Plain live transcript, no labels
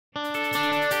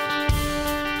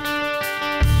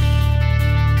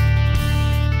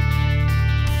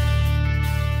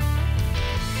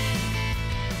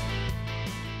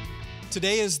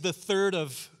Today is the third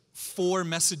of 4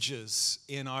 messages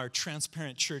in our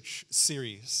Transparent Church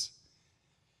series.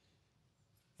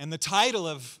 And the title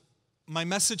of my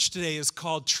message today is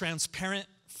called Transparent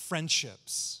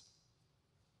Friendships.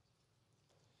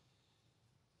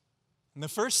 And the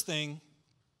first thing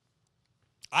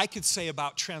I could say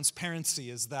about transparency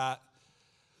is that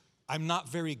I'm not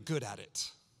very good at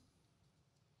it.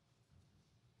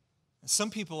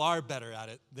 Some people are better at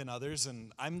it than others,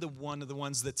 and I'm one of the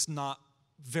ones that's not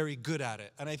very good at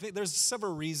it. And I think there's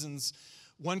several reasons.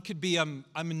 One could be I'm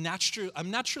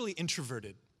naturally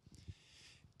introverted,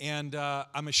 and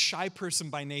I'm a shy person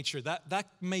by nature. That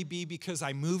may be because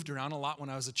I moved around a lot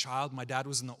when I was a child. My dad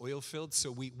was in the oil field,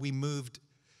 so we moved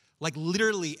like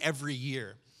literally every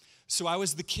year. So I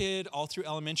was the kid all through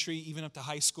elementary, even up to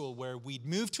high school, where we'd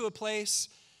move to a place,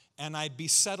 and I'd be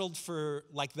settled for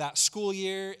like that school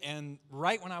year, and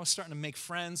right when I was starting to make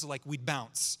friends, like we'd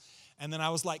bounce. And then I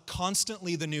was like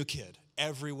constantly the new kid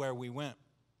everywhere we went.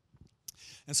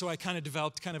 And so I kind of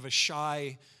developed kind of a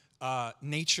shy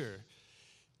nature.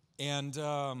 And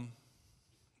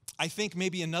I think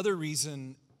maybe another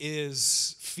reason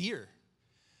is fear.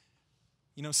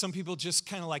 You know, some people just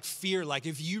kind of like fear, like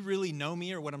if you really know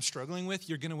me or what I'm struggling with,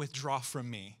 you're going to withdraw from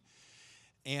me.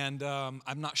 And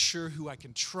I'm not sure who I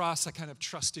can trust. I kind of have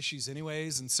trust issues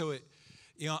anyways. And so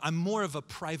I'm more of a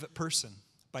private person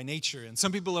by nature. And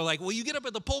some people are like, well, you get up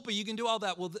at the pulpit, you can do all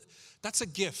that. Well, that's a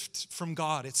gift from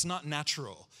God. It's not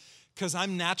natural. Because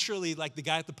I'm naturally like the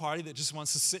guy at the party that just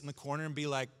wants to sit in the corner and be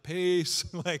like, peace.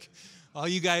 Like, all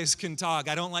you guys can talk.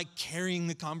 I don't like carrying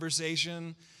the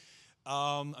conversation.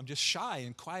 I'm just shy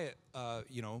and quiet,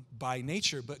 by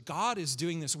nature. But God is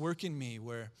doing this work in me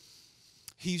where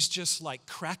He's just like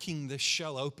cracking this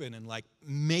shell open and like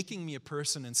making me a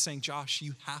person and saying, Josh,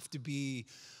 you have to be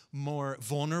more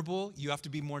vulnerable. You have to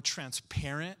be more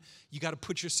transparent. You got to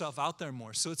put yourself out there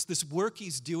more. So it's this work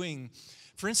He's doing.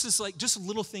 For instance, like just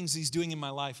little things He's doing in my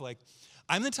life. Like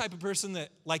I'm the type of person that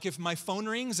like if my phone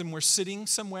rings and we're sitting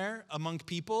somewhere among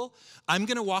people, I'm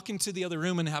going to walk into the other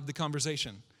room and have the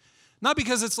conversation. Not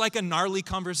because it's like a gnarly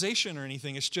conversation or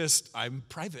anything. It's just I'm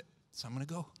private. So I'm going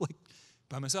to go like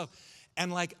by myself.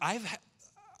 And like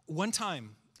one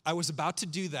time I was about to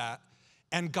do that,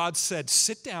 and God said,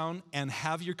 sit down and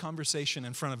have your conversation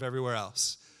in front of everywhere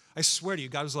else. I swear to you,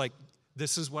 God was like,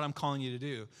 this is what I'm calling you to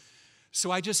do. So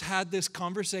I just had this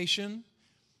conversation,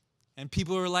 and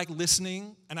people were like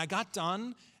listening, and I got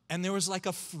done, and there was like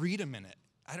a freedom in it.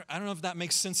 I don't know if that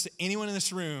makes sense to anyone in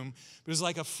this room, but it was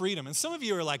like a freedom. And some of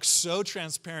you are like so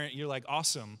transparent, you're like,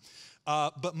 awesome.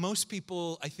 But most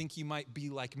people, I think you might be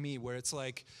like me, where it's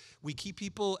like we keep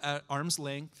people at arm's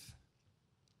length,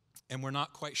 and we're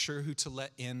not quite sure who to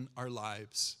let in our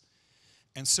lives.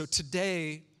 And so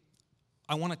today,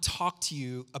 I want to talk to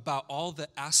you about all the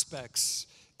aspects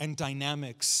and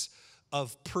dynamics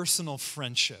of personal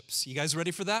friendships. You guys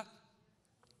ready for that?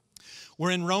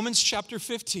 We're in Romans chapter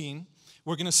 15.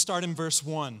 We're going to start in verse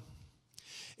 1.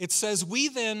 It says, we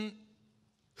then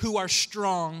who are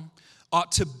strong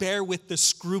ought to bear with the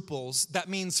scruples, that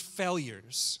means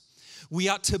failures. We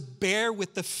ought to bear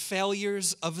with the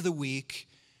failures of the weak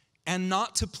and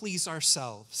not to please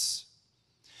ourselves.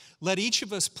 Let each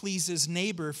of us please his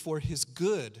neighbor for his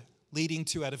good, leading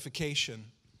to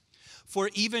edification. For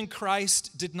even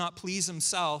Christ did not please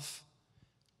himself,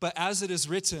 but as it is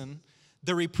written,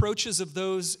 the reproaches of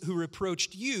those who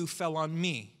reproached you fell on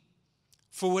me.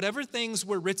 For whatever things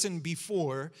were written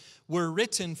before were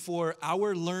written for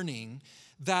our learning,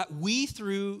 that we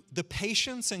through the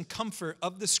patience and comfort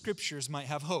of the Scriptures might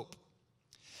have hope.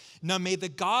 Now may the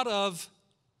God of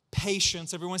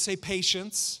patience, everyone say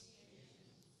patience,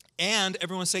 and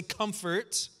everyone say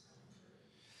comfort,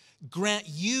 grant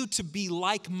you to be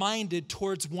like-minded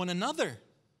towards one another,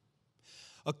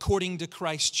 according to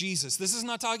Christ Jesus. This is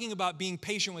not talking about being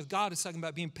patient with God, it's talking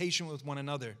about being patient with one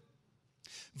another.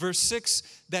 Verse 6,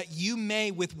 that you may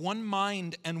with one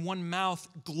mind and one mouth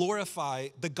glorify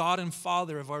the God and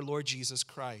Father of our Lord Jesus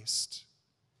Christ.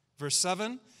 Verse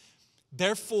 7,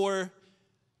 therefore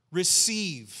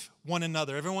receive one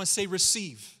another. Everyone say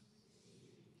receive.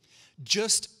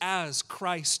 Just as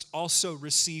Christ also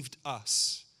received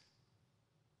us.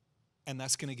 And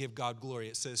that's going to give God glory.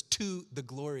 It says to the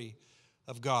glory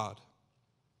of God.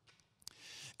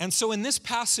 And so in this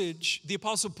passage, the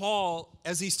Apostle Paul,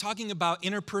 as he's talking about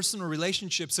interpersonal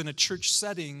relationships in a church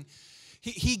setting,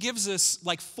 he gives us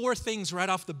like 4 things right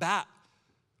off the bat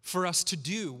for us to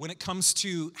do when it comes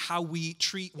to how we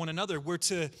treat one another. We're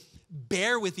to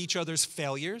bear with each other's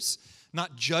failures,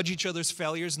 not judge each other's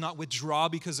failures, not withdraw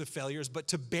because of failures, but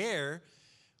to bear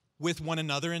with one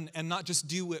another and not just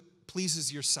do what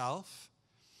pleases yourself.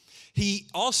 He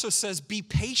also says, be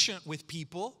patient with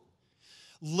people.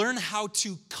 Learn how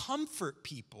to comfort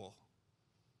people.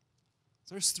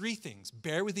 There's three things.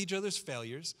 Bear with each other's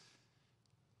failures.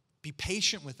 Be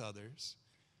patient with others.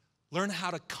 Learn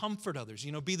how to comfort others.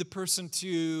 Be the person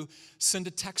to send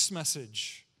a text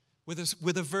message with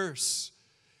a verse.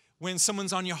 When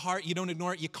someone's on your heart, you don't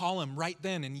ignore it. You call them right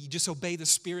then, and you just obey the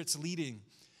Spirit's leading.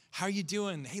 How are you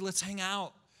doing? Hey, let's hang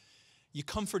out. You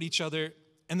comfort each other.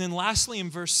 And then lastly, in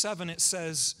verse 7, it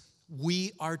says,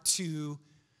 we are to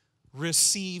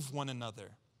receive one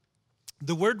another.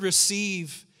 The word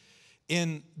receive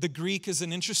in the Greek is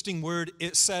an interesting word.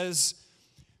 It says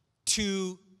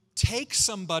to take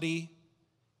somebody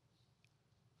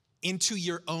into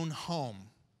your own home.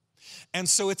 And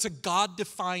so it's a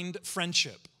God-defined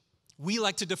friendship. We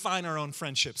like to define our own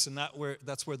friendships, and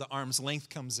that's where the arm's length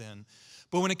comes in.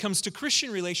 But when it comes to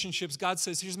Christian relationships, God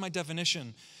says, here's my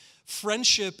definition.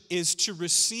 Friendship is to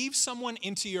receive someone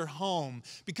into your home,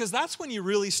 because that's when you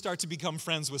really start to become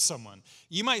friends with someone.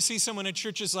 You might see someone at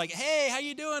church is like, hey, how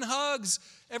you doing? Hugs,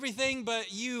 everything,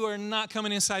 but you are not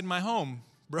coming inside my home,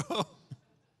 bro.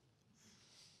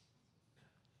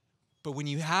 But when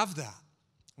you have that,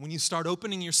 when you start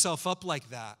opening yourself up like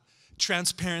that,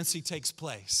 transparency takes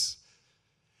place.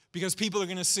 Because people are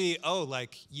going to see, oh,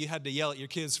 like you had to yell at your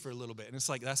kids for a little bit. And it's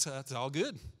like, that's all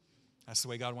good. That's the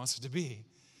way God wants it to be.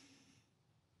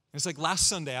 It's like last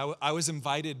Sunday, I was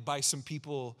invited by some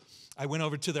people. I went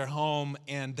over to their home,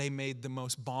 and they made the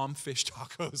most bomb fish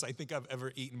tacos I think I've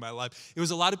ever eaten in my life. It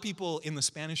was a lot of people in the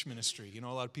Spanish ministry. A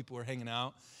lot of people were hanging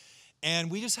out. And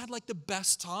we just had like the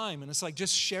best time. And it's like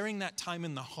just sharing that time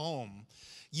in the home.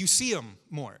 You see them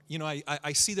more.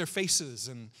 I see their faces,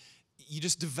 and you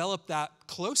just develop that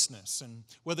closeness. And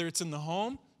whether it's in the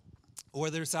home or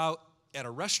whether it's out at a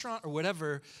restaurant or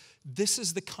whatever, this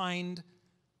is the kind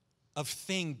of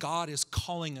thing God is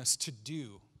calling us to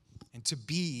do and to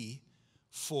be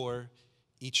for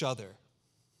each other.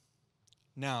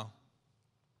 Now,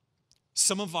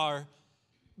 some of our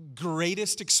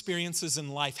greatest experiences in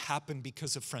life happen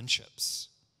because of friendships.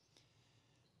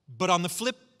 But on the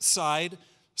flip side,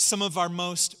 some of our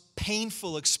most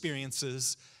painful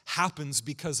experiences happens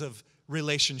because of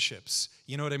relationships.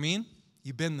 You know what I mean?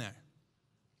 You've been there.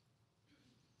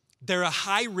 They're a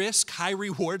high risk, high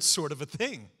reward sort of a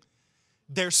thing.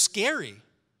 They're scary,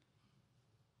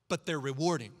 but they're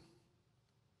rewarding.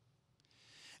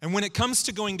 And when it comes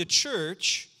to going to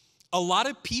church, a lot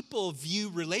of people view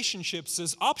relationships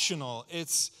as optional.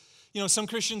 It's, some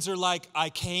Christians are like, I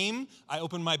came, I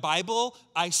opened my Bible,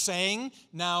 I sang,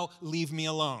 now leave me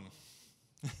alone.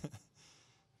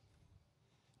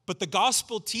 But the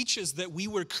gospel teaches that we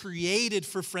were created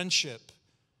for friendship.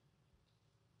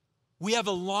 We have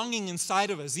a longing inside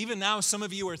of us. Even now, some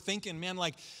of you are thinking, man,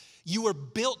 like, you were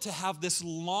built to have this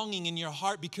longing in your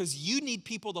heart because you need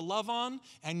people to love on,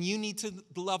 and you need to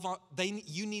love on.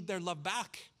 You need their love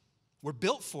back. We're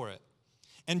built for it.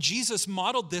 And Jesus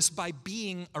modeled this by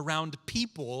being around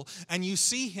people, and you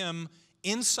see him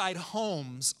inside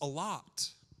homes a lot.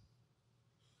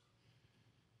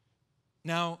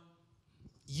 Now,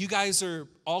 you guys are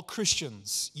all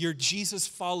Christians. You're Jesus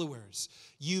followers.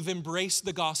 You've embraced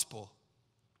the gospel.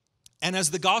 And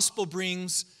as the gospel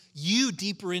brings you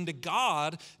deeper into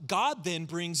God, God then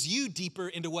brings you deeper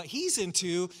into what he's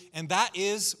into, and that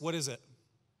is, what is it?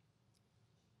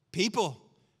 People.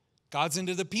 God's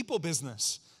into the people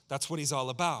business. That's what he's all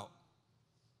about.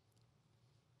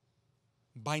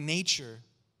 By nature,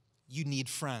 you need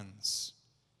friends.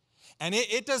 And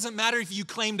it doesn't matter if you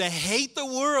claim to hate the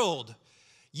world.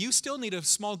 You still need a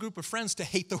small group of friends to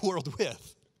hate the world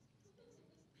with.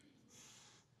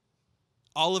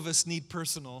 All of us need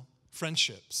personal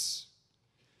friendships.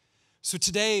 So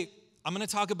today, I'm going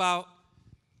to talk about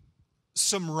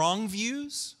some wrong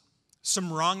views,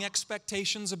 some wrong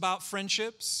expectations about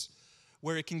friendships,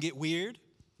 where it can get weird.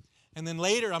 And then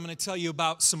later, I'm going to tell you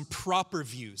about some proper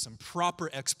views and proper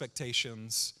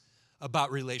expectations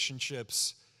about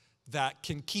relationships that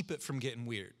can keep it from getting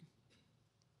weird.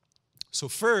 So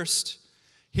first,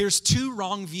 here's 2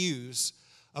 wrong views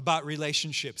about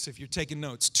relationships, if you're taking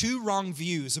notes. 2 wrong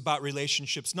views about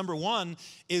relationships. Number 1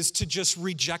 is to just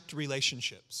reject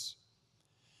relationships.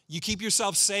 You keep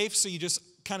yourself safe, so you just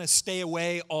kind of stay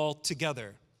away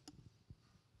altogether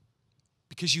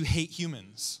because you hate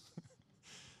humans.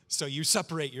 So you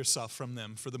separate yourself from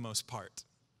them for the most part.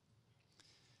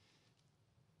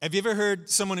 Have you ever heard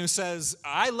someone who says,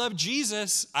 I love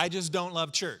Jesus, I just don't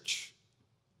love church?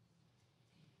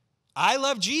 I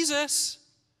love Jesus,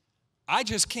 I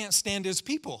just can't stand his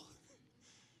people.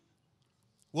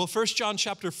 Well, 1 John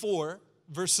chapter 4,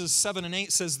 verses 7 and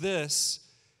 8 says this,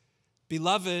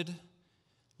 Beloved,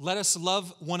 let us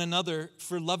love one another,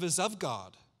 for love is of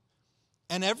God.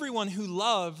 And everyone who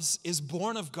loves is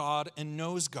born of God and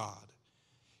knows God.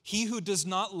 He who does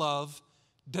not love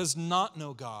does not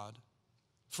know God,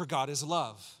 for God is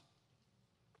love.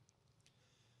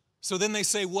 So then they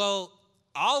say, well,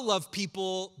 I'll love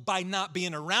people by not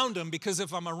being around them, because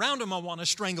if I'm around them, I want to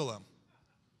strangle them.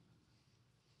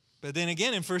 But then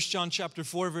again, in 1 John chapter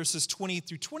 4, verses 20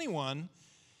 through 21,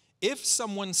 if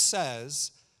someone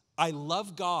says, I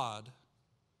love God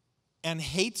and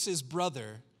hates his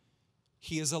brother,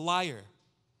 he is a liar.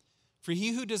 For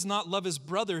he who does not love his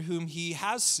brother whom he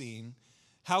has seen,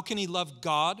 how can he love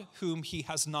God whom he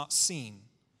has not seen?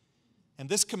 And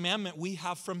this commandment we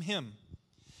have from him,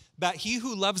 that he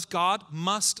who loves God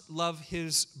must love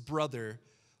his brother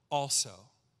also.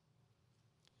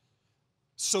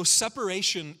 So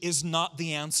separation is not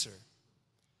the answer.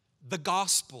 The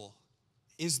gospel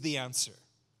is the answer.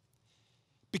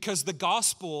 Because the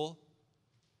gospel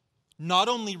not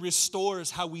only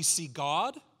restores how we see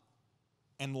God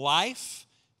and life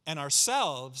and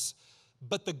ourselves,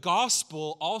 but the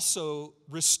gospel also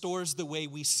restores the way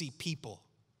we see people.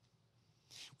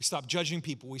 We stop judging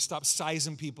people. We stop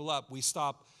sizing people up. We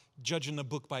stop judging a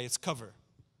book by its cover.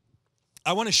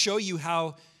 I want to show you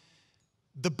how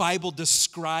the Bible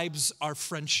describes our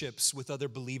friendships with other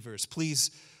believers. Please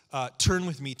turn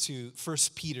with me to 1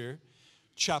 Peter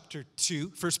chapter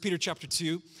 2. 1 Peter chapter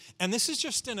 2. And this is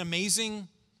just an amazing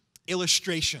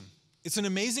illustration. It's an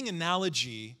amazing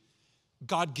analogy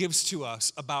God gives to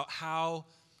us about how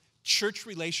church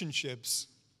relationships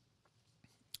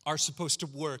are supposed to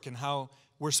work and how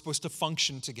we're supposed to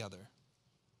function together.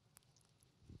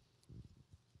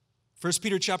 1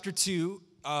 Peter chapter 2,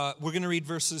 we're going to read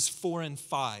verses 4 and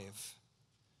 5.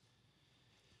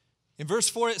 In verse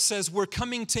 4 it says, we're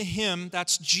coming to him,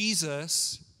 that's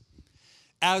Jesus,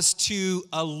 as to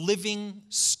a living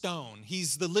stone.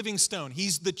 He's the living stone.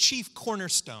 He's the chief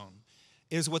cornerstone,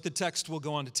 is what the text will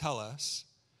go on to tell us.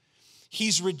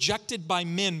 He's rejected by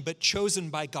men, but chosen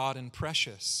by God and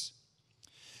precious.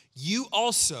 You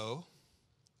also,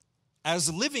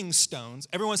 as living stones,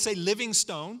 everyone say living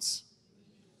stones,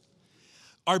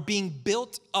 are being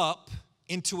built up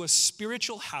into a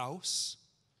spiritual house,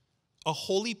 a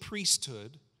holy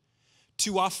priesthood,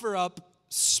 to offer up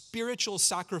spiritual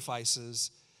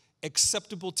sacrifices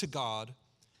acceptable to God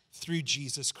through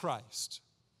Jesus Christ.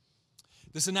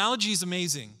 This analogy is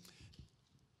amazing.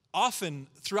 Often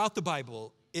throughout the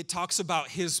Bible, it talks about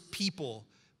his people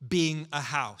being a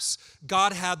house.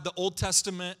 God had the Old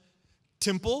Testament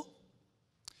temple,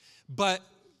 but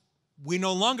we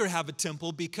no longer have a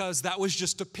temple because that was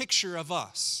just a picture of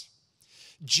us.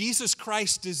 Jesus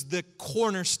Christ is the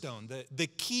cornerstone, the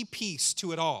key piece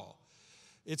to it all.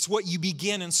 It's what you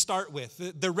begin and start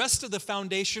with. The rest of the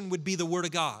foundation would be the Word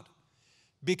of God,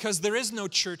 because there is no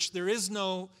church, there is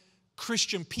no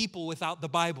Christian people without the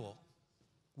Bible.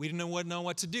 We wouldn't know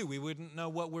what to do. We wouldn't know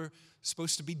what we're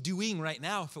supposed to be doing right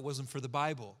now if it wasn't for the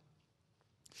Bible.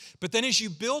 But then as you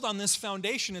build on this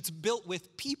foundation, it's built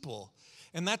with people,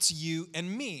 and that's you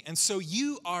and me. And so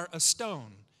you are a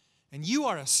stone, and you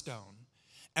are a stone.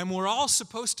 And we're all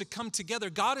supposed to come together.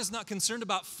 God is not concerned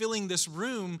about filling this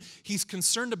room. He's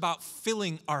concerned about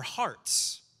filling our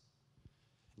hearts.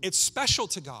 It's special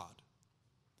to God,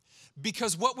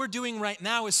 because what we're doing right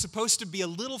now is supposed to be a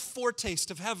little foretaste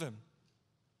of heaven.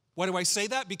 Why do I say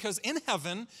that? Because in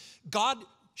heaven, God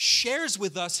shares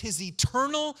with us his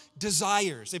eternal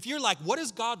desires. If you're like, what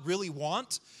does God really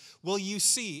want? Well, you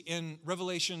see in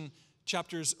Revelation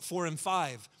chapters 4 and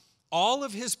 5, all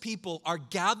of his people are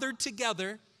gathered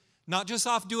together, not just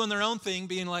off doing their own thing,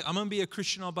 being like, I'm going to be a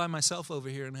Christian all by myself over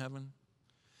here in heaven.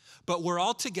 But we're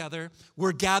all together.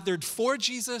 We're gathered for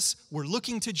Jesus. We're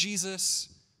looking to Jesus.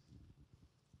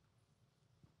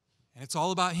 And it's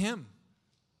all about him.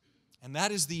 And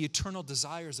that is the eternal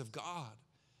desires of God.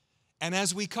 And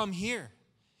as we come here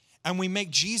and we make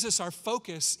Jesus our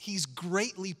focus, he's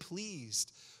greatly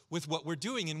pleased with what we're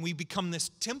doing. And we become this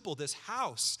temple, this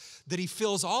house that he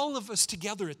fills all of us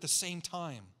together at the same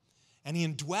time. And he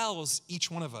indwells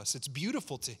each one of us. It's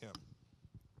beautiful to him.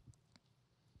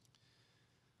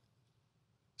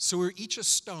 So we're each a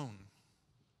stone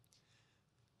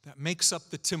that makes up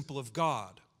the temple of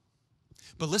God.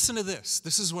 But listen to this.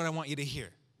 This is what I want you to hear.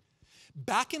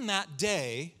 Back in that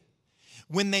day,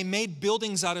 when they made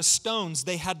buildings out of stones,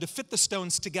 they had to fit the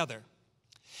stones together.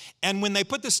 And when they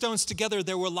put the stones together,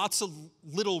 there were lots of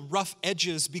little rough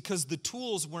edges because the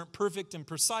tools weren't perfect and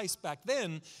precise back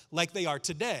then like they are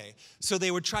today. So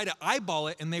they would try to eyeball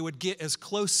it, and they would get as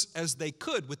close as they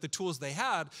could with the tools they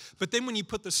had. But then when you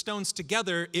put the stones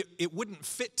together, it wouldn't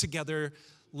fit together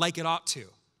like it ought to.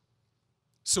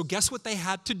 So guess what they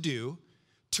had to do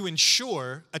to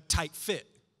ensure a tight fit?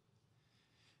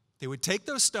 They would take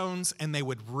those stones and they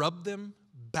would rub them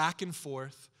back and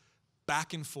forth,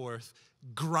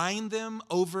 grind them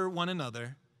over one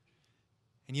another.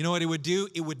 And you know what it would do?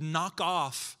 It would knock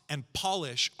off and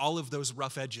polish all of those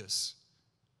rough edges.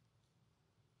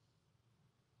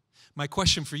 My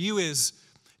question for you is,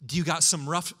 do you got some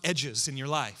rough edges in your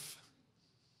life?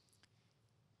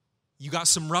 You got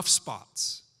some rough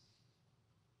spots?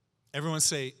 Everyone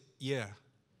say, yeah.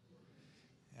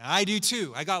 I do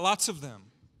too. I got lots of them.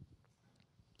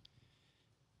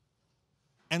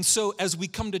 And so as we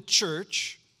come to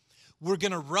church, we're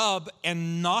going to rub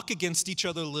and knock against each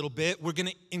other a little bit. We're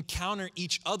going to encounter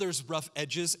each other's rough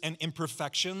edges and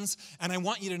imperfections. And I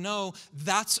want you to know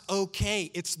that's okay.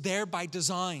 It's there by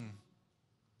design.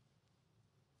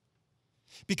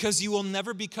 Because you will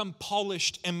never become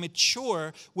polished and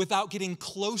mature without getting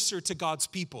closer to God's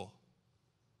people.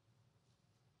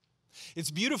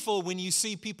 It's beautiful when you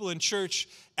see people in church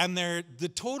and they're the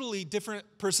totally different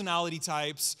personality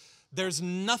types. There's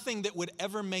nothing that would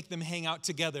ever make them hang out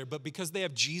together, but because they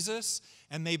have Jesus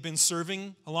and they've been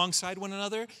serving alongside one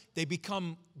another, they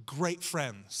become great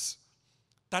friends.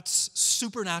 That's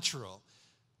supernatural.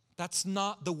 That's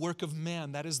not the work of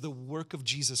man. That is the work of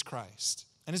Jesus Christ.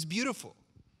 And it's beautiful.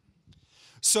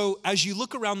 So as you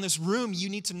look around this room, you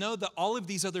need to know that all of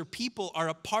these other people are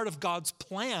a part of God's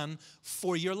plan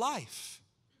for your life.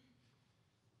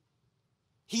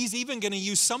 He's even going to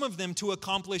use some of them to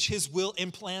accomplish his will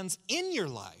and plans in your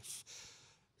life.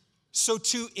 So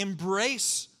to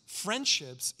embrace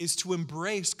friendships is to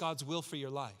embrace God's will for your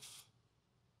life.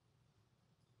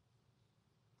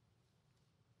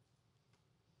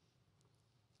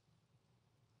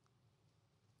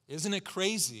 Isn't it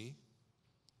crazy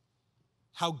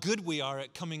how good we are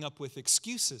at coming up with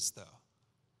excuses, though?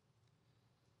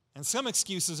 And some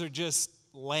excuses are just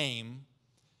lame.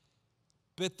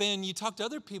 But then you talk to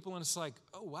other people and it's like,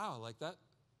 oh, wow, like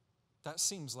that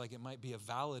seems like it might be a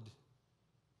valid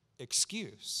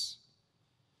excuse.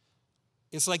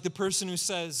 It's like the person who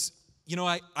says, you know,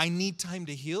 I need time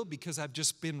to heal because I've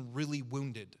just been really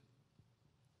wounded.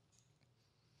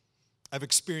 I've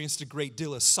experienced a great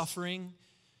deal of suffering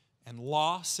and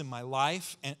loss in my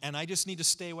life, and I just need to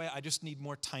stay away. I just need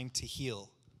more time to heal.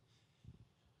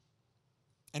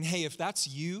 And hey, if that's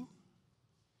you,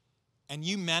 and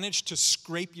you manage to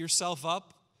scrape yourself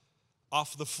up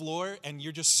off the floor, and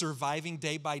you're just surviving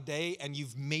day by day, and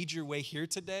you've made your way here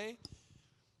today,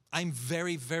 I'm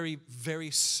very, very,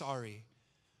 very sorry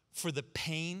for the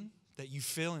pain that you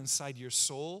feel inside your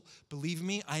soul. Believe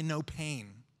me, I know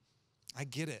pain. I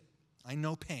get it. I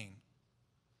know pain.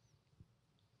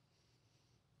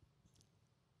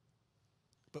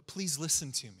 But please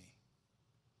listen to me.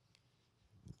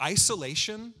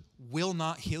 Isolation will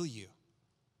not heal you.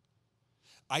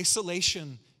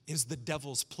 Isolation is the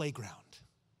devil's playground.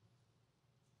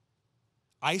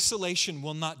 Isolation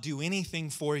will not do anything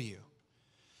for you.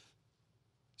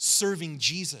 Serving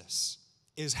Jesus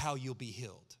is how you'll be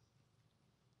healed.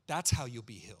 That's how you'll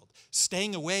be healed.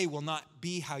 Staying away will not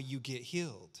be how you get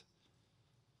healed.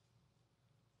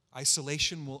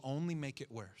 Isolation will only make it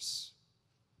worse.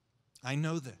 I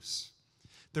know this.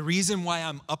 The reason why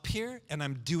I'm up here and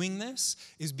I'm doing this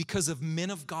is because of men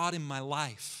of God in my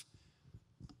life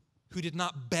who did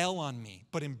not bail on me,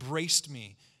 but embraced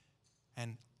me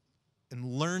and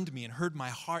learned me and heard my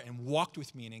heart and walked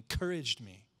with me and encouraged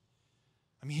me.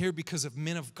 I'm here because of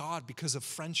men of God, because of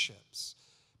friendships,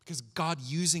 because God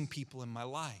using people in my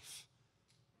life.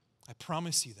 I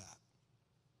promise you that.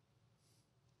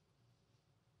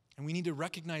 And we need to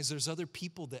recognize there's other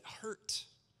people that hurt.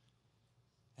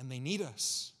 And they need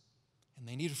us. And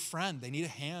they need a friend. They need a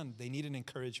hand. They need an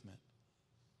encouragement.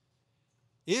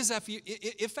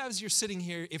 If as you're sitting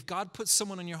here, if God puts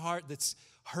someone on your heart that's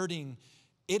hurting,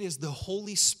 it is the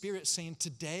Holy Spirit saying,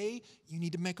 today you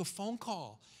need to make a phone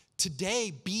call.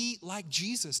 Today, be like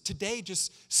Jesus. Today,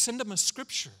 just send them a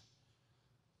scripture.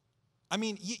 I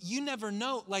mean, you never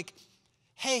know. Like,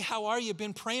 hey, how are you?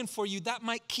 Been praying for you. That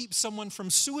might keep someone from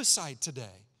suicide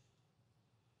today.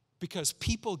 Because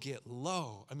people get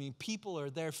low. I mean, people are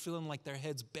there feeling like their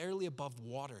head's barely above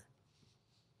water.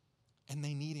 And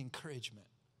they need encouragement.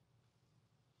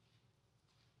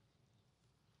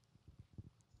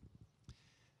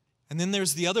 And then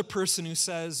there's the other person who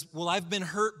says, well, I've been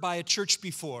hurt by a church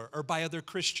before or by other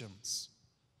Christians.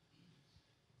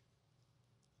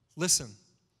 Listen,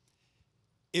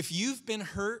 if you've been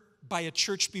hurt by a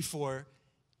church before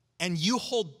and you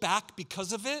hold back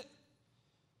because of it,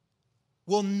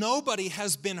 well, nobody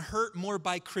has been hurt more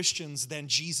by Christians than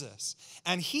Jesus.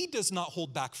 And he does not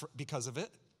hold back because of it.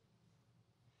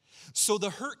 So the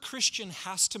hurt Christian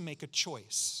has to make a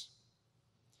choice.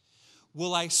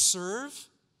 Will I serve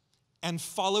and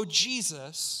follow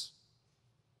Jesus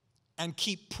and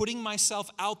keep putting myself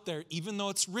out there even though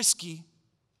it's risky?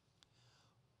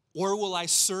 Or will I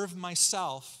serve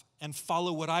myself and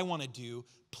follow what I want to do,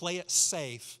 play it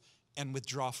safe, and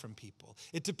withdraw from people?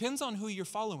 It depends on who you're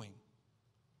following.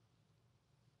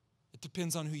 It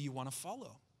depends on who you want to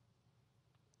follow.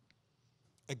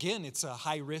 Again, it's a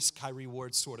high risk, high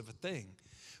reward sort of a thing.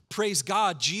 Praise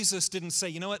God, Jesus didn't say,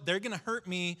 you know what, they're going to hurt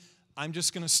me, I'm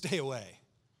just going to stay away.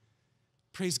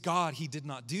 Praise God, he did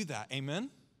not do that. Amen?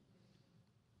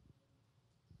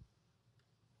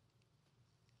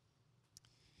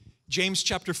 James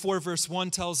chapter 4, verse 1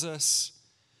 tells us,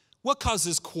 what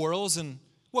causes quarrels and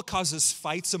what causes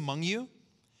fights among you?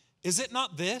 Is it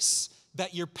not this,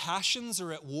 that your passions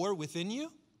are at war within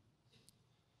you?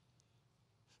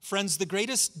 Friends, the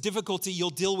greatest difficulty you'll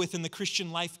deal with in the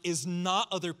Christian life is not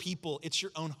other people, it's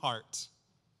your own heart.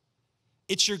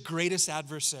 It's your greatest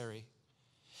adversary.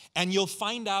 And you'll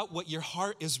find out what your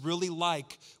heart is really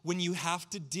like when you have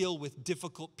to deal with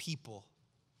difficult people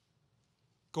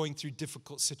going through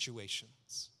difficult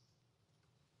situations.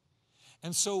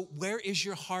 And so, where is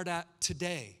your heart at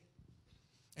today?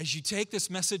 As you take this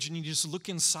message and you just look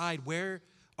inside, where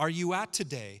are you at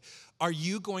today? Are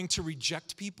you going to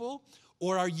reject people?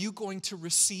 Or are you going to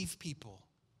receive people?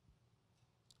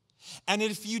 And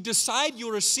if you decide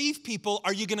you'll receive people,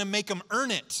 are you going to make them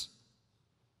earn it?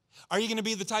 Are you going to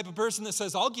be the type of person that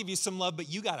says, I'll give you some love, but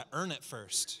you got to earn it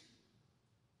first?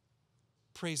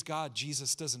 Praise God,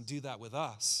 Jesus doesn't do that with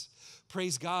us.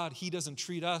 Praise God, he doesn't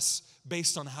treat us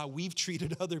based on how we've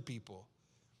treated other people.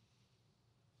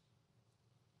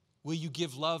 Will you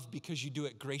give love because you do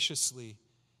it graciously?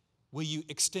 Will you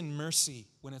extend mercy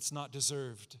when it's not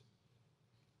deserved?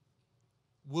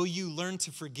 Will you learn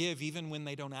to forgive even when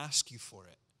they don't ask you for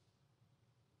it?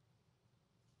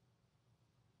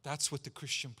 That's what the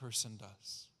Christian person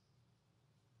does.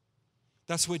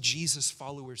 That's what Jesus'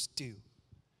 followers do.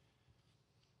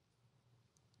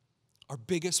 Our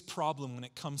biggest problem when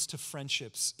it comes to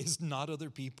friendships is not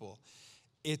other people.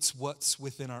 It's what's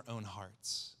within our own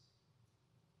hearts.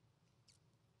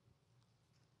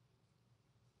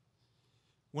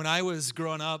 When I was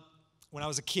growing up, when I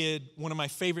was a kid, one of my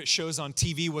favorite shows on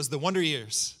TV was The Wonder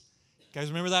Years. You guys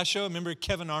remember that show? Remember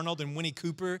Kevin Arnold and Winnie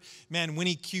Cooper? Man,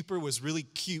 Winnie Cooper was really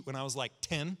cute when I was like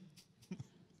 10.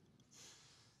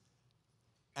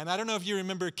 And I don't know if you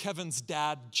remember Kevin's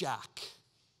dad, Jack.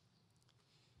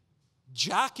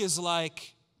 Jack is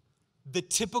like the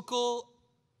typical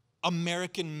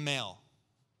American male.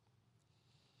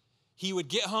 He would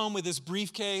get home with his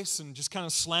briefcase and just kind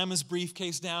of slam his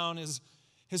briefcase down.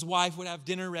 His wife would have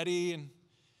dinner ready, and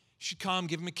she'd come,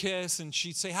 give him a kiss, and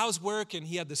she'd say, how's work? And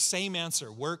he had the same answer,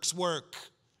 work's work.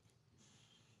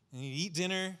 And he'd eat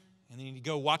dinner, and then he'd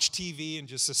go watch TV and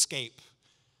just escape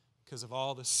because of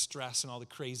all the stress and all the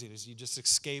craziness. You just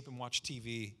escape and watch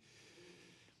TV.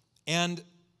 And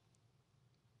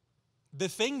the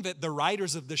thing that the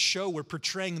writers of the show were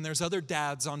portraying, and there's other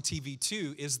dads on TV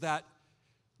too, is that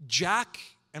Jack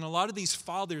and a lot of these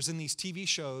fathers in these TV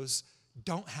shows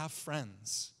don't have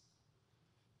friends.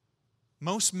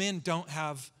 Most men don't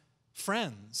have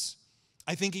friends.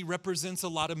 I think he represents a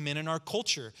lot of men in our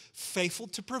culture. Faithful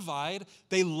to provide,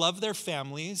 they love their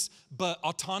families, but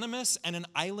autonomous and an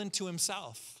island to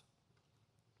himself.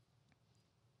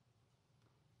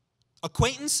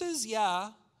 Acquaintances,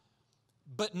 yeah,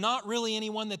 but not really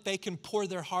anyone that they can pour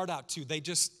their heart out to. They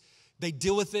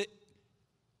deal with it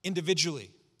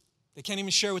individually. They can't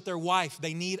even share with their wife.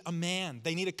 They need a man.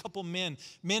 They need a couple men.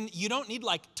 Men, you don't need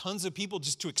like tons of people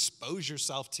just to expose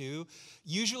yourself to.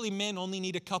 Usually men only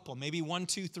need a couple, maybe 1,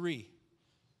 2, 3,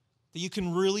 that you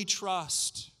can really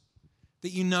trust,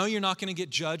 that you know you're not going to get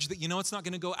judged, that you know it's not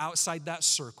going to go outside that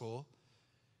circle.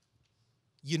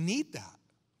 You need that.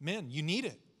 Men, you need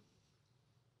it.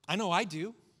 I know I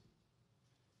do.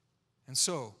 And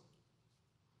so,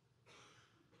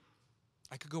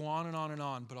 I could go on and on and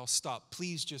on, but I'll stop.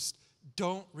 Please just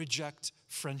don't reject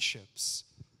friendships.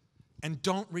 And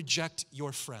don't reject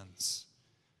your friends.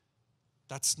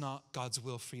 That's not God's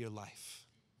will for your life.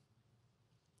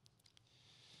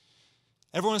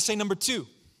 Everyone say number 2.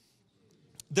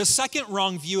 The second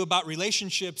wrong view about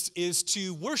relationships is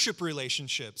to worship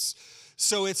relationships.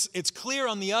 So it's clear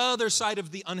on the other side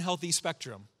of the unhealthy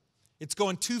spectrum. It's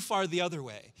going too far the other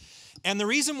way. And the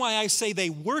reason why I say they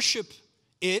worship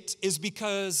it is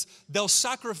because they'll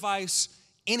sacrifice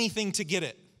anything to get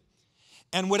it.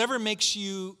 And whatever makes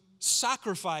you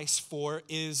sacrifice for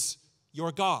is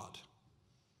your God.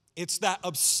 It's that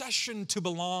obsession to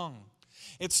belong.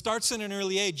 It starts in an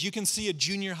early age. You can see a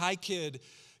junior high kid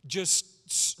just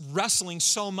wrestling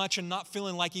so much and not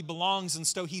feeling like he belongs, and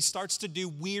so he starts to do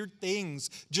weird things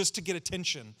just to get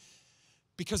attention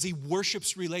because he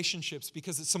worships relationships,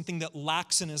 because it's something that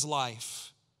lacks in his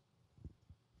life.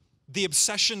 The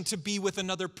obsession to be with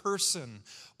another person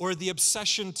or the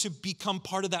obsession to become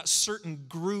part of that certain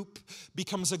group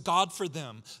becomes a god for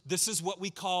them. This is what we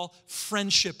call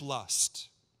friendship lust.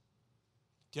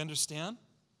 Do you understand?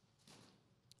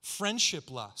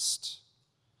 Friendship lust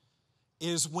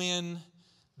is when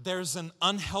there's an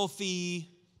unhealthy,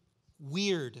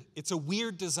 it's a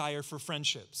weird desire for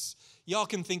friendships. Y'all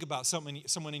can think about someone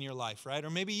in your life, right? Or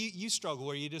maybe you struggle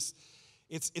where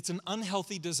it's an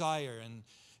unhealthy desire, and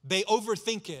they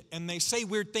overthink it and they say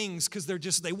weird things because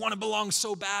they want to belong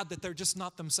so bad that they're just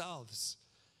not themselves.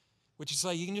 Which is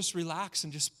like, you can just relax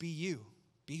and just be you.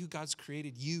 Be who God's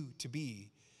created you to be.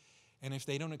 And if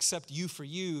they don't accept you for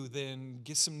you, then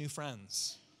get some new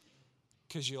friends.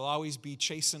 Because you'll always be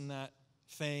chasing that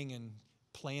thing and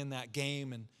playing that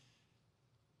game and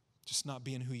just not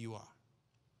being who you are.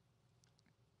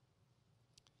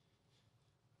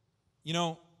 You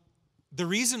know, the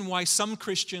reason why some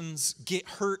Christians get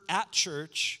hurt at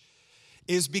church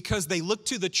is because they look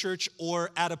to the church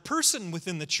or at a person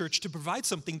within the church to provide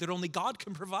something that only God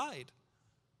can provide.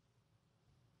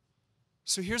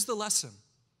 So here's the lesson.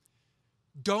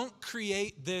 Don't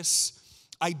create this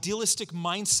idealistic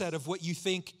mindset of what you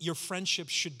think your friendship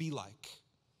should be like.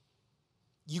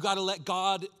 You got to let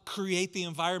God create the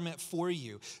environment for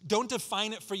you. Don't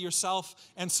define it for yourself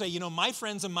and say, my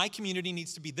friends and my community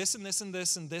needs to be this and this and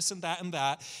this and this and that and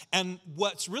that. And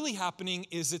what's really happening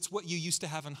is it's what you used to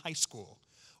have in high school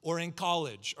or in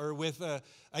college or with a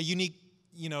unique,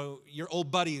 your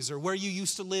old buddies or where you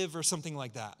used to live or something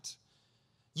like that.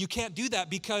 You can't do that,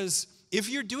 because if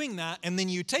you're doing that and then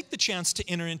you take the chance to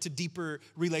enter into deeper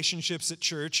relationships at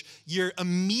church, you're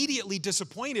immediately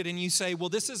disappointed and you say, well,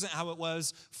 this isn't how it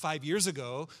was 5 years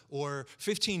ago or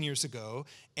 15 years ago.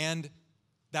 And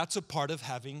that's a part of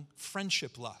having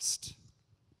friendship lust.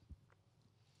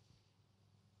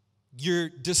 You're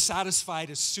dissatisfied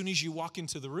as soon as you walk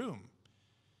into the room.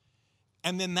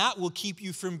 And then that will keep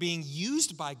you from being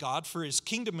used by God for His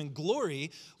kingdom and glory,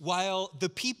 while the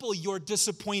people you're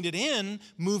disappointed in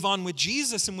move on with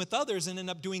Jesus and with others and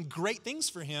end up doing great things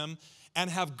for Him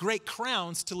and have great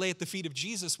crowns to lay at the feet of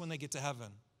Jesus when they get to heaven.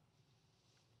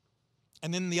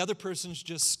 And then the other person's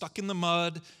just stuck in the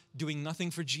mud, doing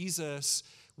nothing for Jesus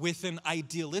with an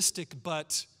idealistic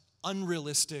but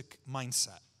unrealistic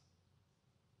mindset.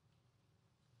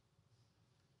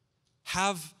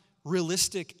 Have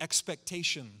realistic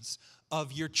expectations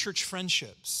of your church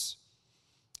friendships.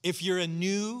 If you're a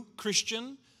new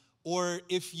Christian or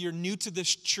if you're new to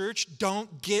this church,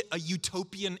 don't get a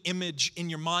utopian image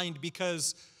in your mind,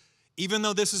 because even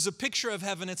though this is a picture of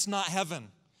heaven, it's not heaven.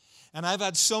 And I've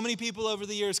had so many people over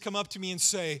the years come up to me and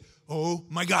say, oh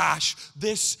my gosh,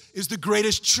 this is the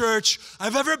greatest church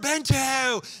I've ever been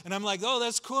to. And I'm like, oh,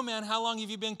 that's cool, man. How long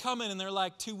have you been coming? And they're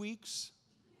like, 2 weeks.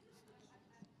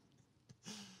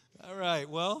 All right,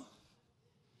 well,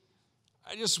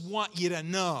 I just want you to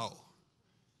know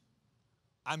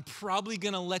I'm probably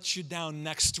going to let you down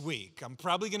next week. I'm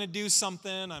probably going to do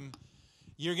something.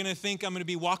 You're going to think I'm going to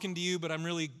be walking to you, but I'm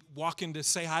really walking to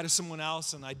say hi to someone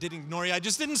else, and I didn't ignore you. I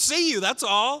just didn't see you, that's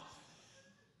all.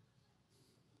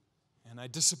 And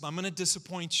I'm going to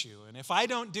disappoint you. And if I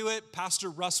don't do it, Pastor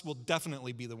Russ will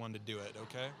definitely be the one to do it,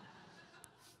 okay?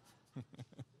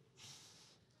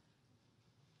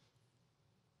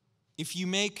 If you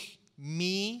make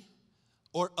me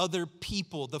or other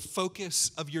people the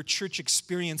focus of your church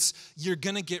experience, you're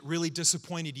going to get really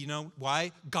disappointed. You know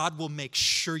why? God will make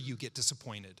sure you get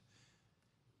disappointed,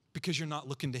 because you're not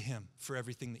looking to Him for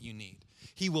everything that you need.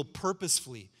 He will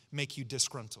purposefully make you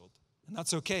disgruntled. And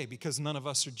that's okay, because none of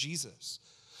us are Jesus.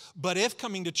 But if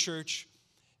coming to church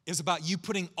is about you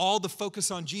putting all the focus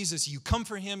on Jesus, you come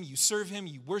for Him, you serve Him,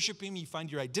 you worship Him, you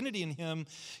find your identity in Him,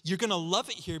 you're going to love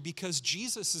it here, because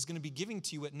Jesus is going to be giving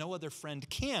to you what no other friend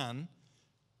can.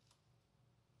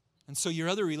 And so your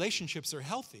other relationships are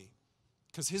healthy,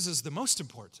 because His is the most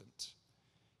important.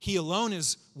 He alone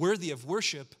is worthy of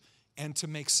worship and to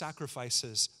make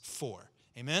sacrifices for.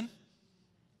 Amen?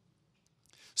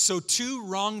 So 2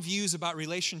 wrong views about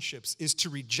relationships is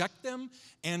to reject them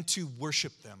and to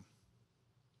worship them.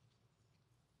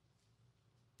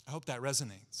 I hope that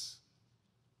resonates.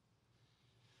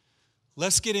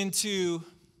 Let's get into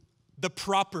the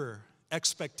proper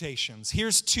expectations.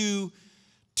 Here's two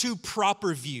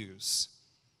proper views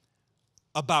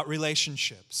about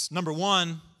relationships. Number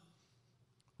 1,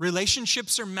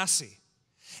 relationships are messy.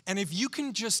 And if you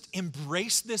can just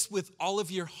embrace this with all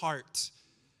of your heart,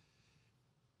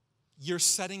 you're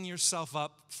setting yourself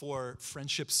up for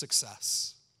friendship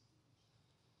success.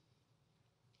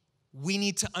 We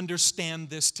need to understand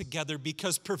this together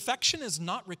because perfection is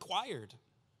not required.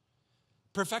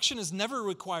 Perfection is never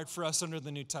required for us under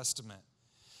the New Testament.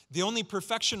 The only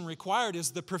perfection required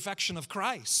is the perfection of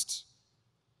Christ.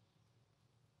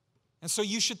 And so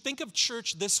you should think of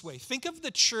church this way. Think of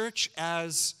the church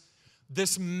as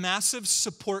this massive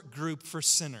support group for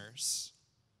sinners.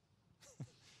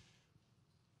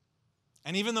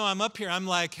 And even though I'm up here, I'm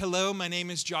like, hello, my name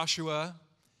is Joshua,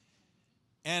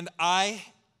 and I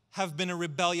have been a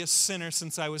rebellious sinner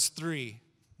since I was 3.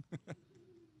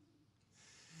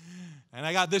 And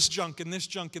I got this junk and this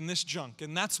junk and this junk.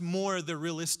 And that's more the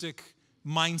realistic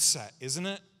mindset, isn't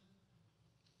it?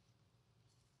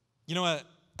 You know,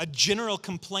 a general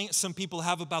complaint some people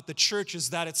have about the church is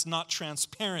that it's not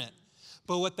transparent.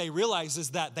 But what they realize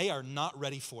is that they are not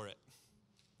ready for it.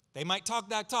 They might talk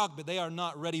that talk, but they are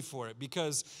not ready for it.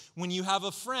 Because when you have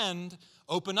a friend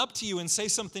open up to you and say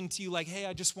something to you like, hey,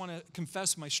 I just want to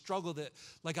confess my struggle that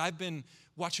like I've been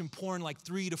watching porn like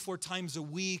 3 to 4 times a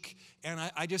week and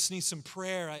I just need some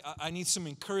prayer. I need some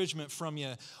encouragement from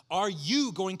you. Are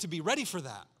you going to be ready for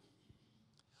that?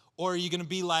 Or are you going to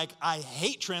be like, I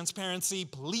hate transparency.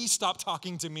 Please stop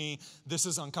talking to me. This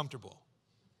is uncomfortable.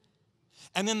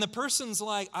 And then the person's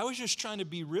like, I was just trying to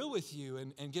be real with you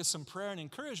and get some prayer and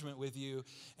encouragement with you.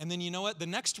 And then you know what? The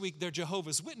next week, their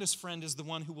Jehovah's Witness friend is the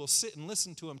one who will sit and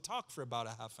listen to them talk for about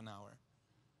a half an hour.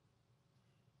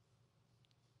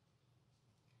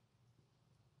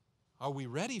 Are we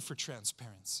ready for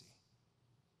transparency?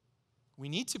 We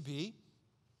need to be,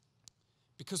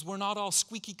 because we're not all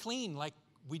squeaky clean like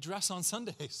we dress on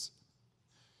Sundays.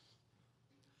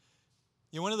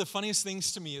 You know, one of the funniest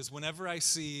things to me is whenever I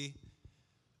see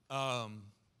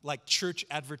like church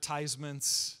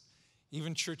advertisements,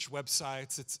 even church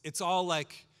websites, it's all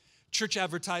like church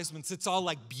advertisements, it's all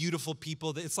like beautiful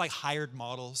people. It's like hired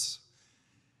models.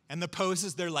 And the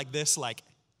poses, they're like this, like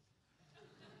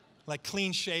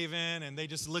clean shaven, and they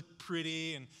just look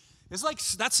pretty. And it's like,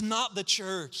 that's not the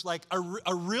church. Like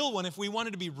a real one, if we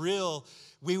wanted to be real,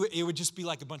 it would just be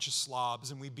like a bunch of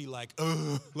slobs, and we'd be like,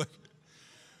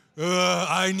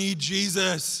 I need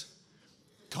Jesus.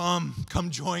 Come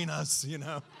join us, you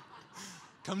know.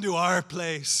 Come to our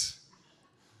place.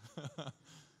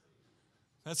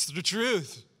 That's the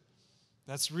truth.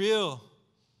 That's real.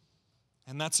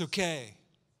 And that's okay.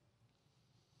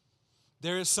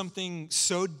 There is something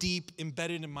so deep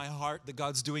embedded in my heart that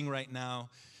God's doing right now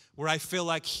where I feel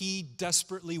like He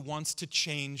desperately wants to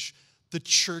change the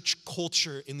church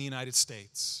culture in the United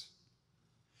States.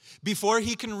 Before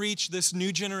He can reach this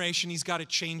new generation, He's got to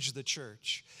change the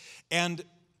church. And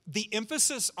the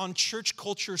emphasis on church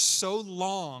culture so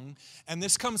long, and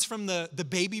this comes from the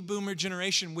baby boomer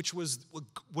generation, which was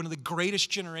one of the greatest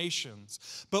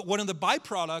generations. But one of the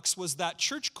byproducts was that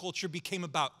church culture became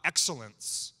about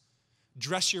excellence.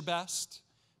 Dress your best.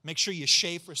 Make sure you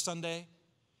shave for Sunday.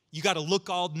 You got to look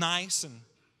all nice and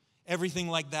everything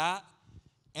like that.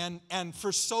 And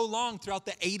for so long, throughout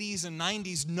the 80s and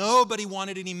 90s, nobody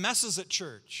wanted any messes at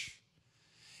church.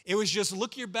 It was just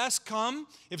look your best, come.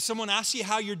 If someone asks you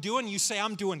how you're doing, you say,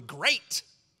 I'm doing great.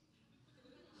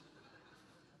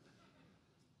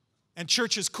 And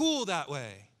church is cool that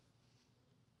way.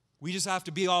 We just have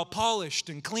to be all polished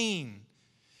and clean.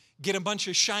 Get a bunch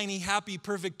of shiny, happy,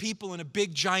 perfect people in a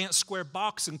big, giant square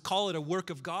box and call it a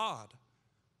work of God.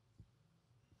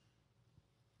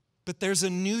 But there's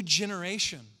a new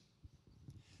generation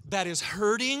that is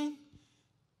hurting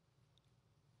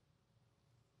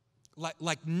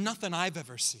like nothing I've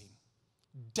ever seen.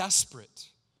 Desperate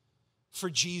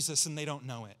for Jesus, and they don't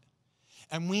know it.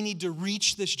 And we need to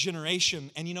reach this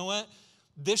generation. And you know what?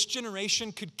 This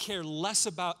generation could care less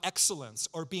about excellence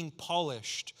or being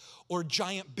polished or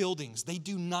giant buildings. They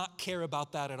do not care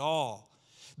about that at all.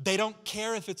 They don't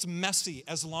care if it's messy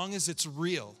as long as it's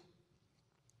real.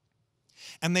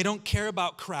 And they don't care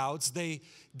about crowds. They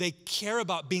care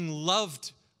about being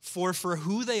loved for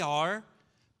who they are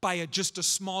by just a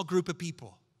small group of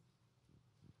people.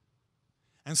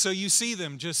 And so you see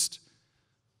them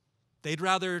they'd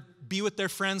rather be with their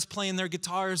friends playing their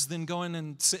guitars than going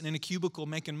and sitting in a cubicle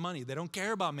making money. They don't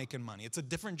care about making money. It's a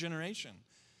different generation.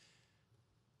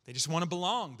 They just want to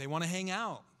belong. They want to hang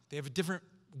out. They have a different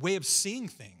way of seeing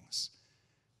things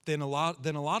than a lot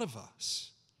of us.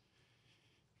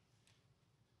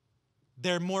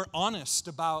 They're more honest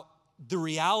about the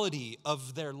reality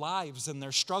of their lives and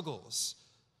their struggles.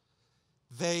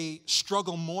 They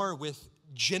struggle more with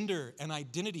gender and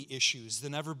identity issues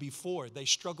than ever before. They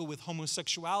struggle with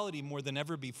homosexuality more than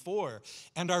ever before.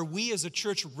 And are we as a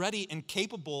church ready and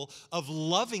capable of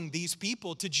loving these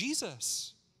people to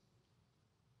Jesus?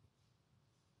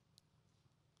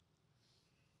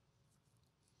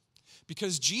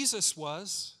 Because Jesus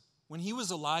was, when he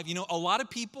was alive, a lot of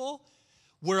people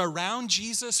were around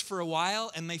Jesus for a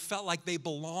while and they felt like they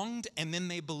belonged and then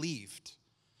they believed.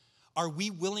 Are we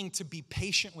willing to be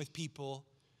patient with people,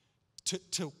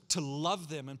 to love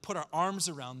them and put our arms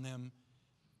around them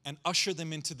and usher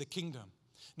them into the kingdom?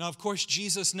 Now, of course,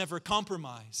 Jesus never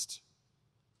compromised,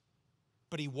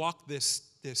 but he walked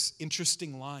this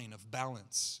interesting line of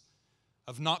balance,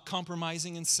 of not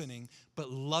compromising and sinning, but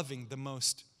loving the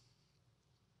most,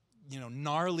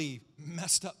 gnarly,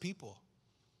 messed up people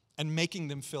and making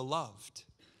them feel loved.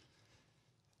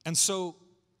 And so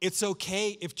it's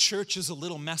okay if church is a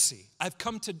little messy. I've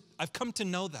come to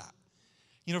know that.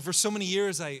 For so many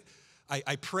years I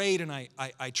prayed and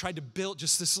I tried to build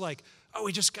just this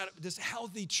we just got this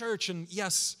healthy church. And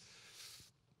yes,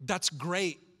 that's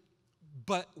great.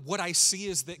 But what I see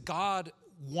is that God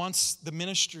wants the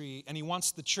ministry and he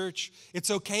wants the church.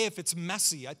 It's okay if it's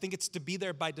messy. I think it's to be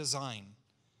there by design.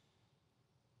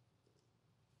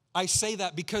 I say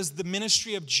that because the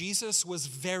ministry of Jesus was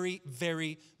very,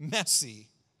 very messy.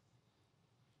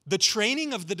 The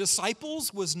training of the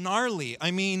disciples was gnarly.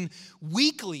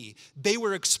 Weekly, they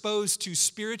were exposed to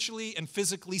spiritually and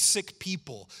physically sick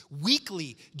people.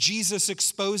 Weekly, Jesus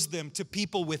exposed them to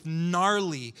people with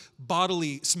gnarly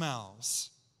bodily smells.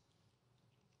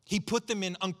 He put them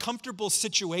in uncomfortable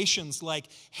situations like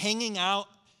hanging out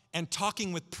and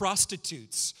talking with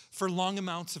prostitutes for long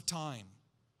amounts of time.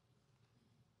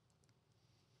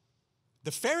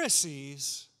 The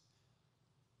Pharisees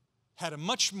had a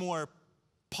much more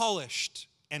polished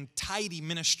and tidy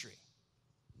ministry.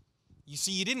 You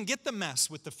see, you didn't get the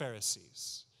mess with the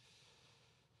Pharisees.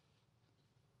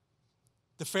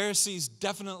 The Pharisees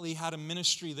definitely had a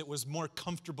ministry that was more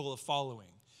comfortable of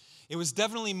following. It was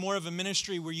definitely more of a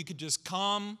ministry where you could just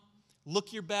come,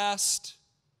 look your best,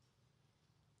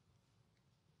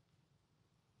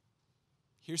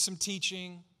 hear some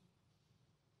teaching,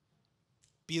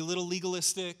 be a little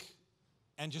legalistic,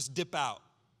 and just dip out.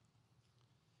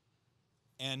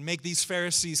 And make these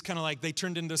Pharisees kind of like they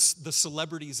turned into the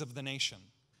celebrities of the nation.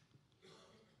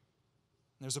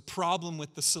 There's a problem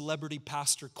with the celebrity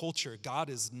pastor culture. God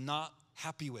is not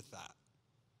happy with that.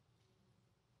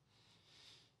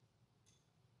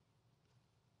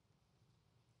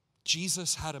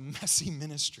 Jesus had a messy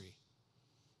ministry,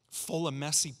 full of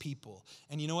messy people.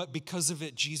 And you know what? Because of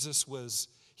it, he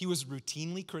was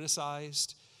routinely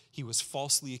criticized, he was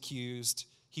falsely accused,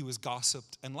 he was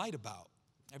gossiped and lied about.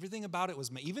 Everything about it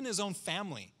was, even his own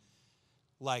family,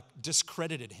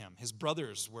 discredited him. His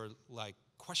brothers were,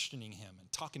 questioning him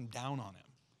and talking down on him.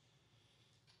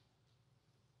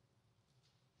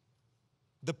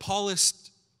 The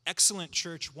polished, excellent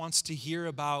church wants to hear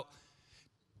about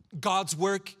God's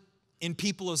work in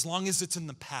people as long as it's in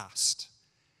the past.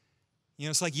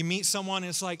 It's like you meet someone and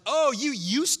it's like, oh, you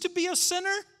used to be a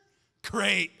sinner?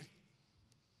 Great.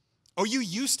 Oh, you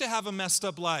used to have a messed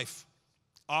up life?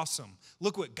 Awesome.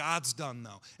 Look what God's done,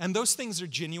 though. And those things are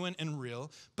genuine and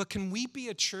real. But can we be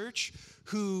a church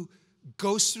who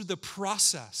goes through the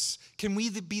process? Can we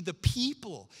be the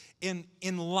people in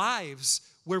lives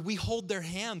where we hold their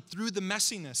hand through the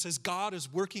messiness as God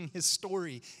is working his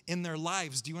story in their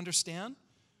lives? Do you understand?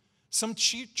 Some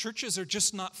churches are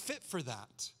just not fit for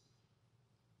that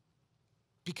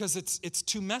because it's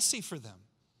too messy for them.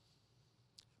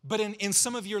 But in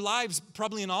some of your lives,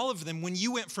 probably in all of them, when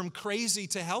you went from crazy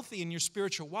to healthy in your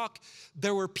spiritual walk,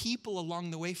 there were people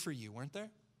along the way for you, weren't there?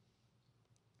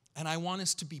 And I want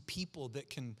us to be people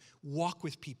that can walk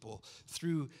with people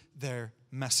through their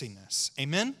messiness.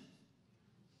 Amen?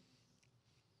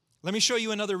 Let me show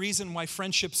you another reason why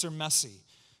friendships are messy.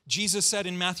 Jesus said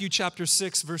in Matthew chapter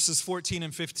 6, verses 14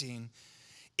 and 15,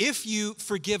 if you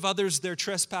forgive others their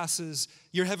trespasses,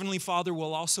 your heavenly Father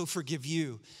will also forgive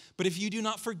you. But if you do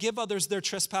not forgive others their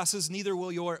trespasses, neither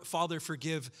will your Father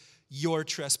forgive your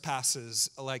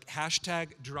trespasses.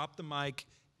 Hashtag drop the mic,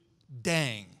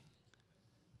 dang.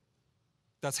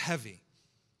 That's heavy.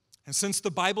 And since the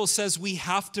Bible says we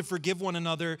have to forgive one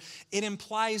another, it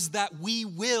implies that we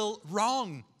will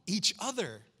wrong each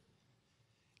other.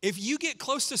 If you get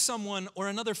close to someone or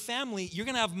another family, you're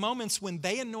going to have moments when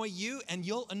they annoy you and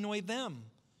you'll annoy them.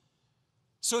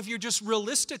 So if you're just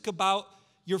realistic about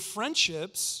your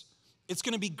friendships, it's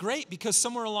going to be great because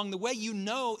somewhere along the way,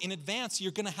 in advance,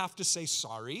 you're going to have to say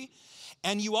sorry.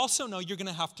 And you also know you're going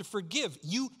to have to forgive.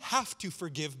 You have to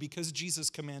forgive because Jesus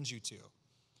commands you to.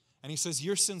 And he says,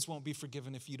 your sins won't be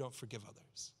forgiven if you don't forgive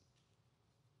others.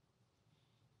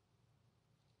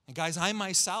 And guys, I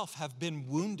myself have been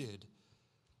wounded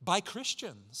by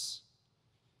Christians.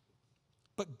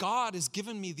 But God has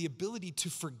given me the ability to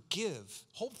forgive,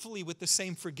 hopefully with the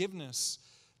same forgiveness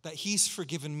that he's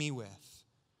forgiven me with.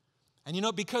 And you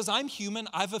know, because I'm human,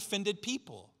 I've offended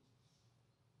people.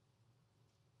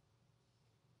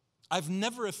 I've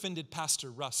never offended Pastor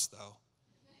Russ, though,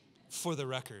 for the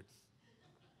record.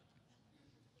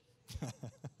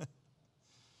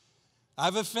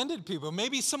 I've offended people.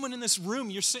 Maybe someone in this room,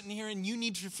 you're sitting here and you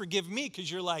need to forgive me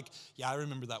because you're like, yeah, I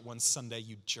remember that one Sunday,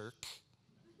 you jerk.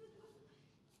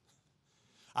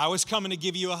 I was coming to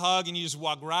give you a hug and you just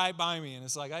walk right by me. And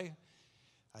it's like,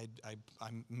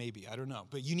 I'm maybe, I don't know.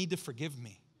 But you need to forgive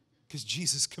me because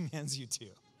Jesus commands you to.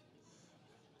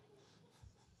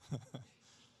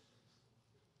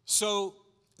 So,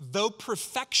 though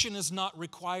perfection is not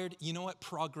required, you know what?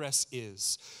 Progress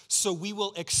is. So we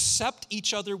will accept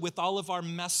each other with all of our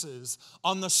messes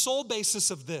on the sole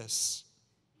basis of this,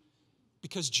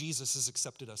 because Jesus has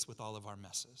accepted us with all of our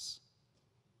messes.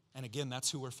 And again,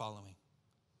 that's who we're following.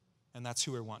 And that's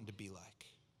who we're wanting to be like.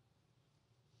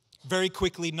 Very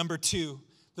quickly, number 2,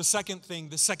 the second thing,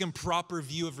 the second proper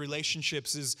view of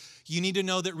relationships is you need to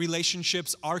know that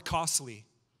relationships are costly.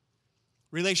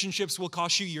 Relationships will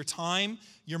cost you your time,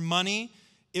 your money.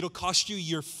 It'll cost you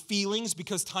your feelings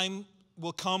because time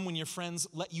will come when your friends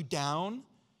let you down.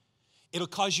 It'll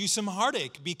cause you some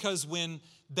heartache because when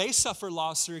they suffer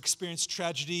loss or experience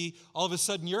tragedy, all of a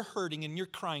sudden you're hurting and you're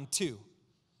crying too.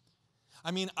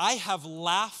 I mean, I have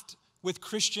laughed with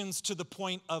Christians to the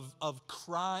point of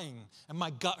crying, and my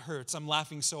gut hurts. I'm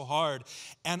laughing so hard.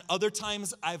 And other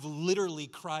times I've literally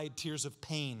cried tears of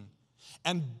pain.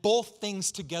 And both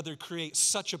things together create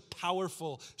such a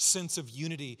powerful sense of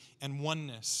unity and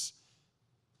oneness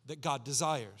that God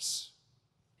desires.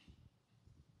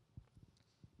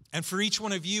 And for each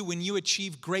one of you, when you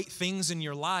achieve great things in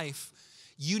your life,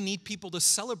 you need people to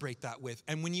celebrate that with.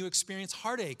 And when you experience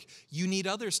heartache, you need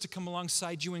others to come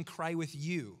alongside you and cry with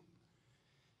you.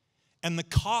 And the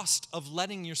cost of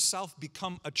letting yourself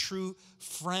become a true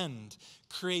friend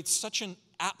creates such an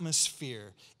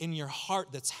atmosphere in your heart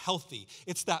that's healthy.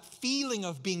 It's that feeling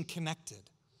of being connected.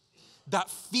 That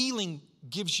feeling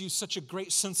gives you such a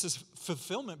great sense of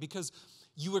fulfillment because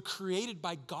you were created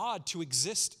by God to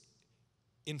exist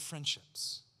in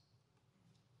friendships.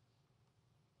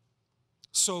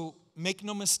 So make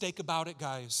no mistake about it,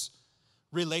 guys.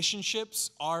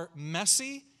 Relationships are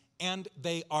messy and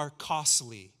they are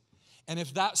costly. And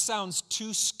if that sounds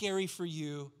too scary for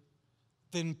you,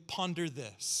 then ponder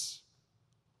this.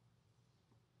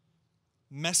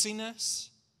 Messiness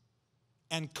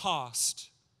and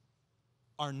cost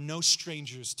are no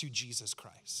strangers to Jesus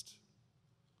Christ.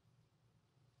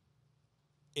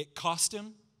 It cost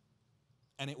him,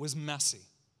 and it was messy.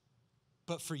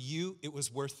 But for you, it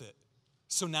was worth it.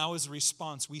 So now as a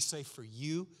response, we say, for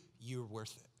you, you're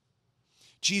worth it.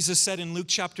 Jesus said in Luke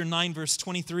chapter 9, verse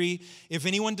 23, if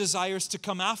anyone desires to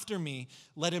come after me,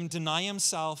 let him deny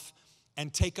himself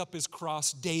and take up his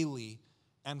cross daily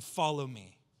and follow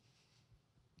me.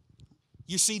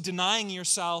 You see, denying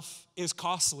yourself is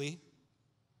costly,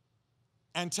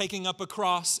 and taking up a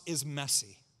cross is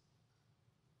messy.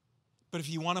 But if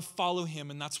you want to follow him,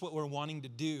 and that's what we're wanting to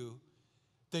do,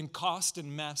 then cost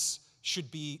and mess should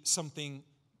be something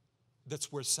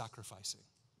that's worth sacrificing.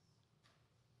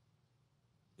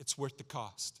 It's worth the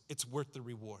cost. It's worth the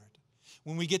reward.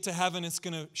 When we get to heaven, it's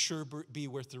going to sure be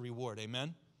worth the reward.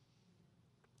 Amen?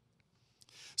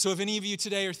 So if any of you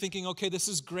today are thinking, okay, this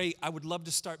is great. I would love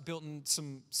to start building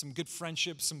some good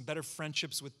friendships, some better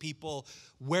friendships with people.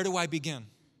 Where do I begin?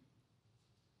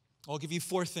 I'll give you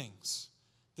 4 things.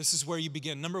 This is where you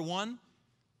begin. Number 1,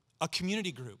 a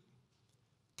community group.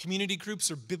 Community groups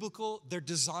are biblical. They're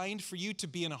designed for you to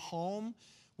be in a home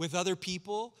with other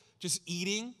people, just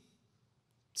eating,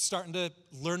 starting to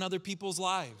learn other people's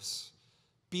lives,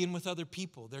 being with other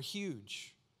people. They're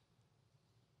huge.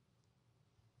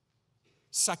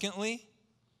 Secondly,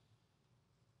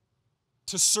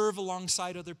 to serve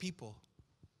alongside other people.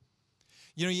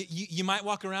 You know, you might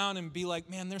walk around and be like,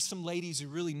 man, there's some ladies who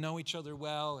really know each other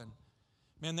well, and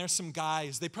man, there's some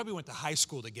guys, they probably went to high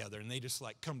school together and they just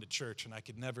like come to church and I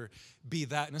could never be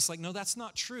that. And it's like, no, that's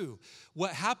not true.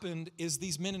 What happened is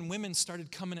these men and women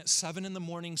started coming at 7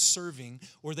 a.m. serving,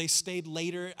 or they stayed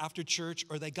later after church,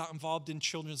 or they got involved in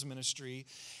children's ministry.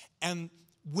 And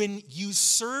when you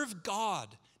serve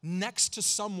God next to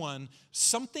someone,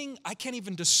 something, I can't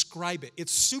even describe it.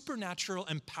 It's supernatural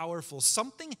and powerful.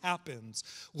 Something happens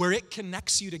where it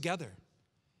connects you together.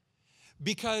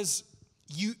 Because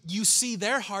you see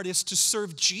their heart is to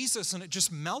serve Jesus, and it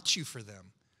just melts you for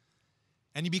them.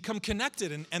 And you become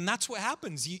connected, and that's what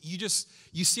happens.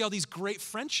 You see all these great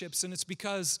friendships, and it's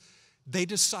because they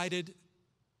decided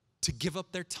to give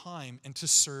up their time and to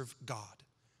serve God.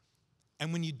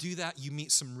 And when you do that, you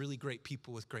meet some really great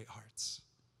people with great hearts.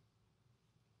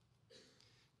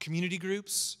 Community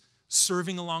groups,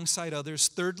 serving alongside others.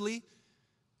 Thirdly,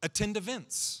 attend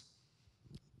events.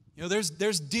 You know,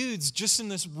 there's dudes just in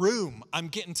this room I'm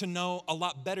getting to know a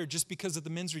lot better just because of the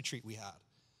men's retreat we had.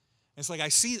 It's like I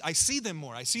see them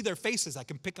more. I see their faces. I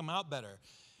can pick them out better.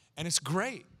 And it's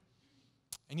great.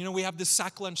 And you know, we have this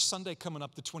Sack Lunch Sunday coming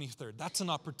up the 23rd. That's an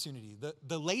opportunity.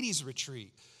 The ladies'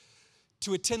 retreat.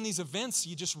 To attend these events,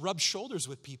 you just rub shoulders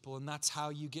with people, and that's how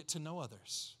you get to know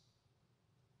others.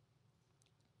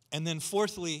 And then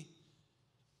fourthly,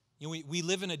 you know, we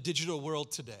live in a digital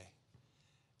world today.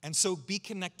 And so be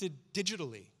connected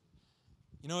digitally.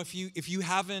 You know, if you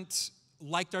haven't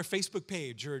liked our Facebook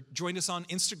page or joined us on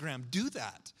Instagram, do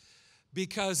that.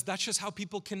 Because that's just how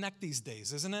people connect these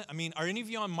days, isn't it? I mean, are any of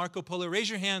you on Marco Polo? Raise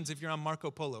your hands if you're on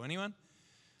Marco Polo. Anyone?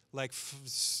 Like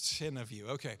 10 of you.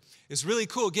 Okay. It's really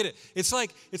cool. Get it? It's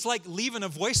like leaving a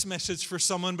voice message for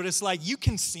someone, but it's like you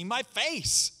can see my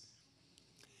face.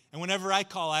 And whenever I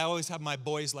call, I always have my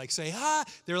boys like say, hi.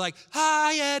 They're like,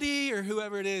 hi, Eddie, or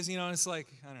whoever it is. You know, and it's like,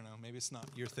 I don't know, maybe it's not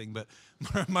your thing, but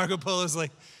Marco Polo's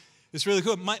like, it's really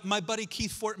cool. My buddy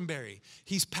Keith Fortenberry,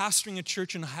 he's pastoring a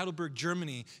church in Heidelberg,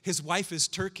 Germany. His wife is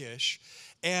Turkish,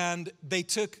 and they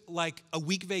took like a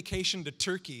week vacation to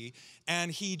Turkey,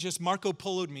 and he just Marco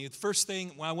Polo'd me. The first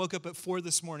thing when I woke up at 4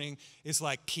 this morning is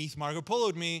like, Keith Marco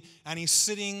Polo'd me, and he's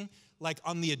sitting like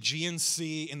on the Aegean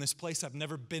Sea in this place I've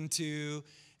never been to,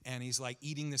 and he's like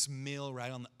eating this meal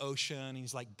right on the ocean.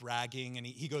 He's like bragging, and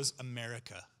he goes,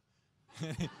 America.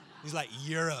 He's like,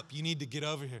 Europe, you need to get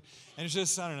over here. And it's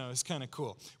just, I don't know, it's kind of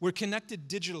cool. We're connected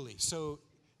digitally. So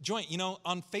join, you know,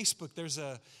 on Facebook, there's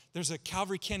a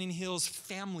Calvary Canyon Hills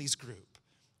families group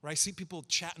where I see people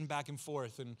chatting back and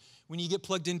forth. And when you get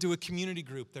plugged into a community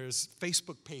group, there's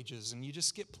Facebook pages, and you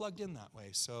just get plugged in that way.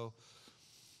 So,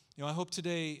 you know, I hope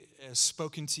today has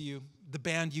spoken to you. The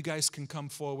band, you guys can come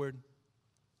forward.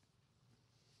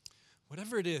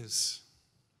 Whatever it is,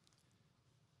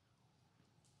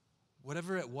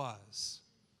 whatever it was,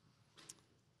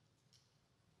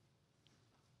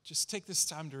 just take this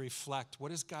time to reflect.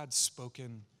 What has God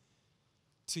spoken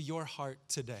to your heart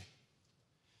today?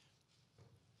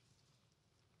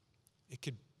 It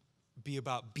could be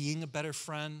about being a better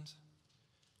friend,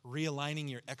 realigning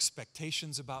your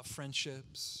expectations about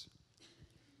friendships,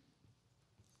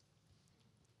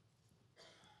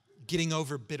 getting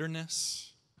over bitterness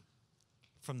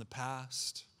from the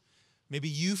past, maybe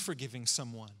you forgiving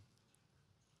someone.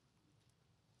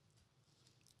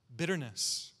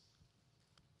 Bitterness.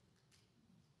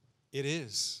 It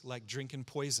is like drinking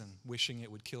poison, wishing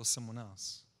it would kill someone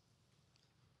else.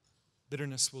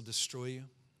 Bitterness will destroy you.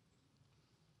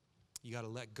 You got to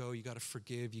let go. You got to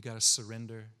forgive. You got to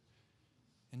surrender.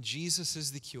 And Jesus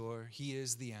is the cure. He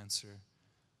is the answer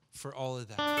for all of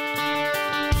that.